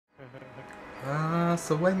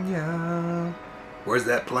sueña. Where's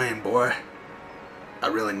that plane, boy? I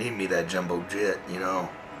really need me that jumbo jet, you know.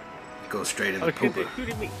 Go straight in the pooper.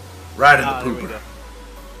 Right in the pooper.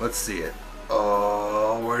 Let's see it.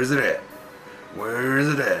 Oh, where's it at? Where is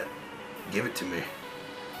it at? Give it to me.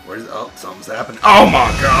 Where's it? Oh, something's happening. Oh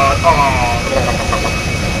my god! Oh!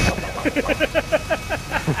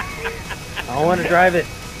 I want to drive it.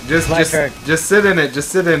 Just sit in it. Just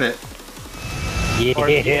sit in it.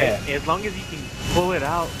 Yeah. As long as you can pull it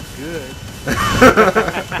out, good.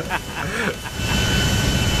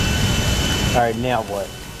 Alright, now what?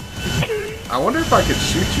 I wonder if I could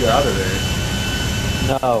shoot you out of there.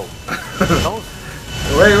 No. Don't.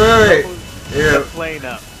 Wait. Here. The plane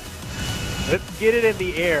up. Let's get it in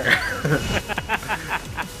the air.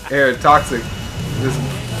 Here, Toxic.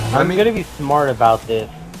 I'm gonna be smart about this.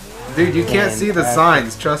 Dude, you can't see the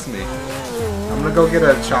signs, trust me. I'm gonna go get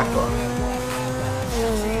a chopper.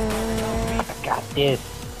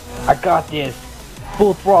 I got this.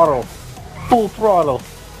 Full throttle. Full throttle.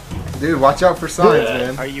 Dude, watch out for signs,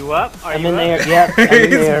 man. Are you up? I'm in there. Yep, I'm in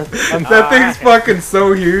there. That thing's fucking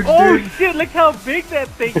so huge, dude. Oh shit, look how big that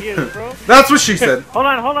thing is, bro. That's what she said. Hold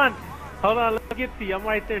on, let me get to you. I'm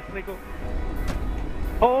right there, Snickle.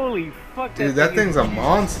 Holy fuck, dude, that thing's a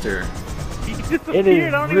monster. It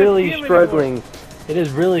is really struggling. It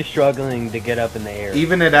is really struggling to get up in the air.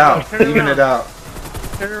 Even it out. Even it out.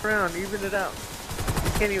 Turn around, even it out. I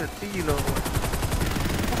can't even see you no more.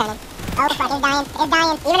 Oh fuck, it's dying. It's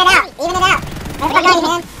dying. Even it out. Even it out. Where's it going,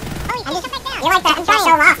 man? I'm just, you like that. I'm trying to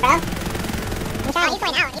show him off, bro. I'm trying. He's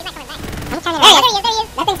going out. He's not coming back. I'm trying to. There he is. There he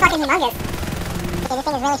is. That thing's fucking humongous. Okay, this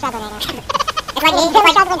thing is really struggling right now. It's like, dude, you're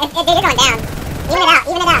going down. Even it out.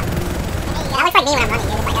 Even it out. Yeah, that looks like me when I'm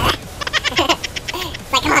running, dude. It's like,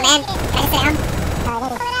 it's like, come on, man. Can I just sit down? Oh,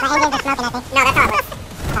 it is. My engines are smoking, I think. No, that's how it works.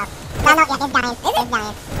 No, yeah, it's dying. Is it? It's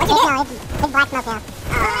dying. What'd you get? No, it's black smoke now.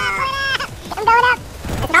 I'm going up.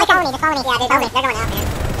 Just follow me. Yeah, they're going out, man.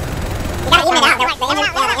 You gotta even it out. The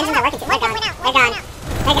engines are working too. They're gone. They're gone.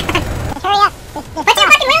 Just hurry up. Put your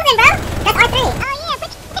fucking wheels in, bro. That's R3. Oh, yeah.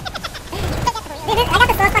 Dude, I got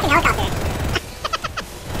the slowest fucking helicopter.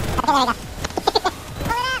 Okay, there we go.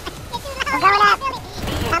 I'm going up.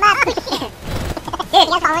 I'm up. Dude,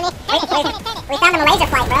 you guys following me? We found him a laser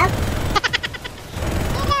flight, bro.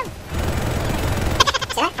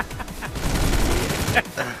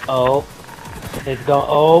 Oh. It's going.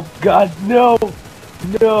 Oh, God, no.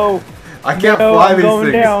 No. I can't fly these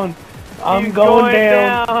going things. Down. I'm going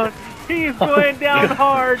down. He's going down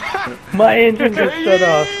hard. My engine just shut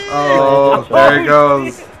off. Oh, there it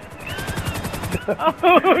goes.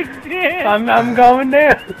 Oh, shit. I'm going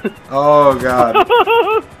down. Oh, God.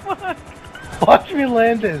 Watch me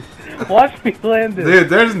land this. Watch me land this. Dude,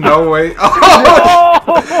 there's no way.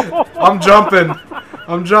 Oh! I'm jumping.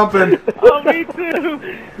 I'm jumping. Oh, me too.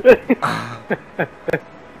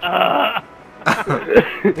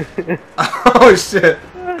 Oh, shit.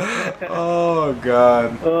 Oh,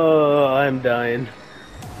 God. Oh, I'm dying.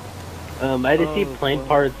 I just see plane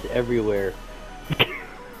parts everywhere.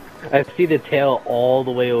 I see the tail all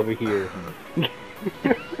the way over here.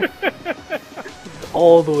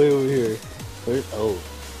 All the way over here. Where's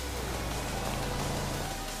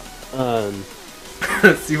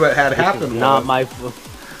See what had happened. Not my fault.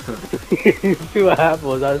 See what happened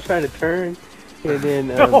was I was trying to turn, and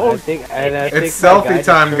then I think it's selfie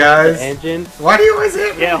time, guys. Engine. Why do you always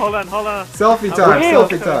hit me? Yeah, hold on. Selfie time.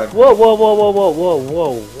 Selfie time. Whoa!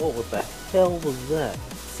 What the hell was that?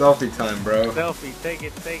 Selfie time, bro. Selfie. Take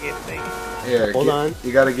it. Here, Hold on.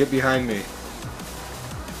 You gotta get behind me.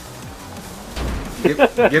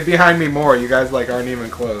 Get behind me more. You guys like aren't even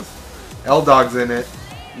close. L-Dog's in it.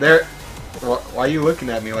 There. Why are you looking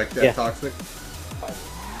at me like that, Yeah. Toxic?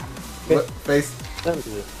 Face.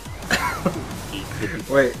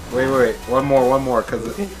 Wait. One more,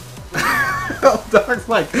 cause L-Dog's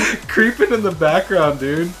like creeping in the background,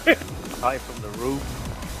 dude. Probably from the roof.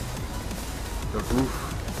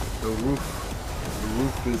 The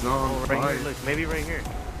roof is on Right fire. here, look, maybe right here.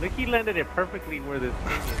 Look, he landed it perfectly where this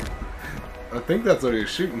thing is. I think that's what he was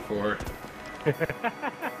shooting for.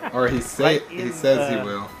 Or he says he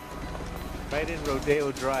will. Right in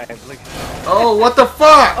Rodeo Drive. Look. Oh, what the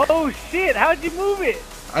fuck? Oh shit! How'd you move it?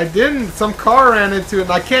 I didn't. Some car ran into it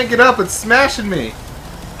and I can't get up. It's smashing me.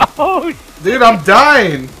 Oh. Dude, I'm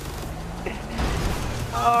dying.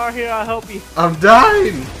 Oh, here, I'll help you. I'm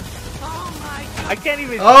dying. Oh my! I can't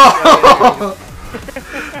even. Oh.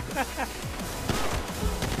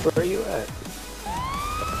 Where are you at?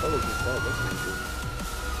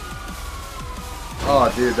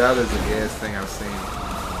 Oh, dude, that is the gayest thing I've seen.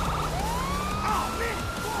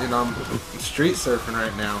 Dude, I'm street surfing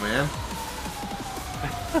right now, man.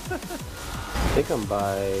 think I'm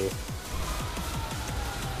by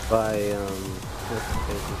what's the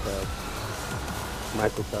fancy stuff?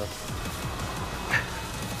 Microsoft.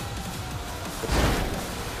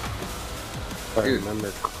 If I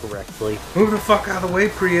remember correctly. Move the fuck out of the way,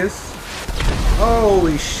 Prius.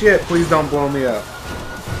 Holy shit, please don't blow me up.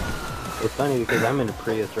 It's funny because I'm in a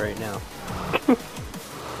Prius right now.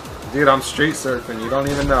 Dude, I'm street surfing. You don't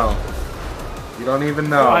even know. You don't even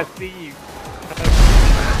know. Oh, I see you.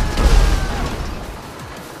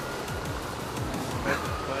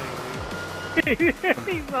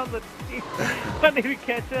 He's on the team. I need to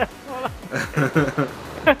catch up. Hold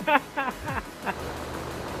on.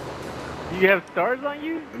 You have stars on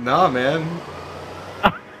you? Nah, man.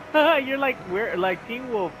 You're like Teen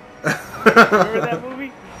Wolf. Remember that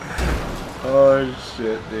movie? Oh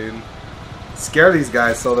shit, dude. Scare these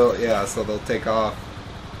guys so they'll take off.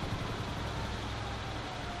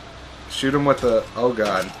 Shoot them with the oh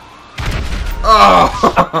god. Oh!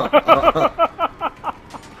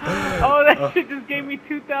 Oh, that shit just gave me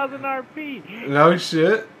 2,000 RP. No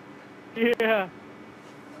shit. Yeah.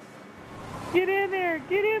 Get in there!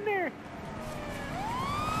 Get in there!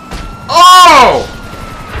 Oh!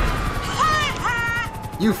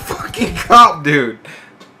 You fucking cop, dude.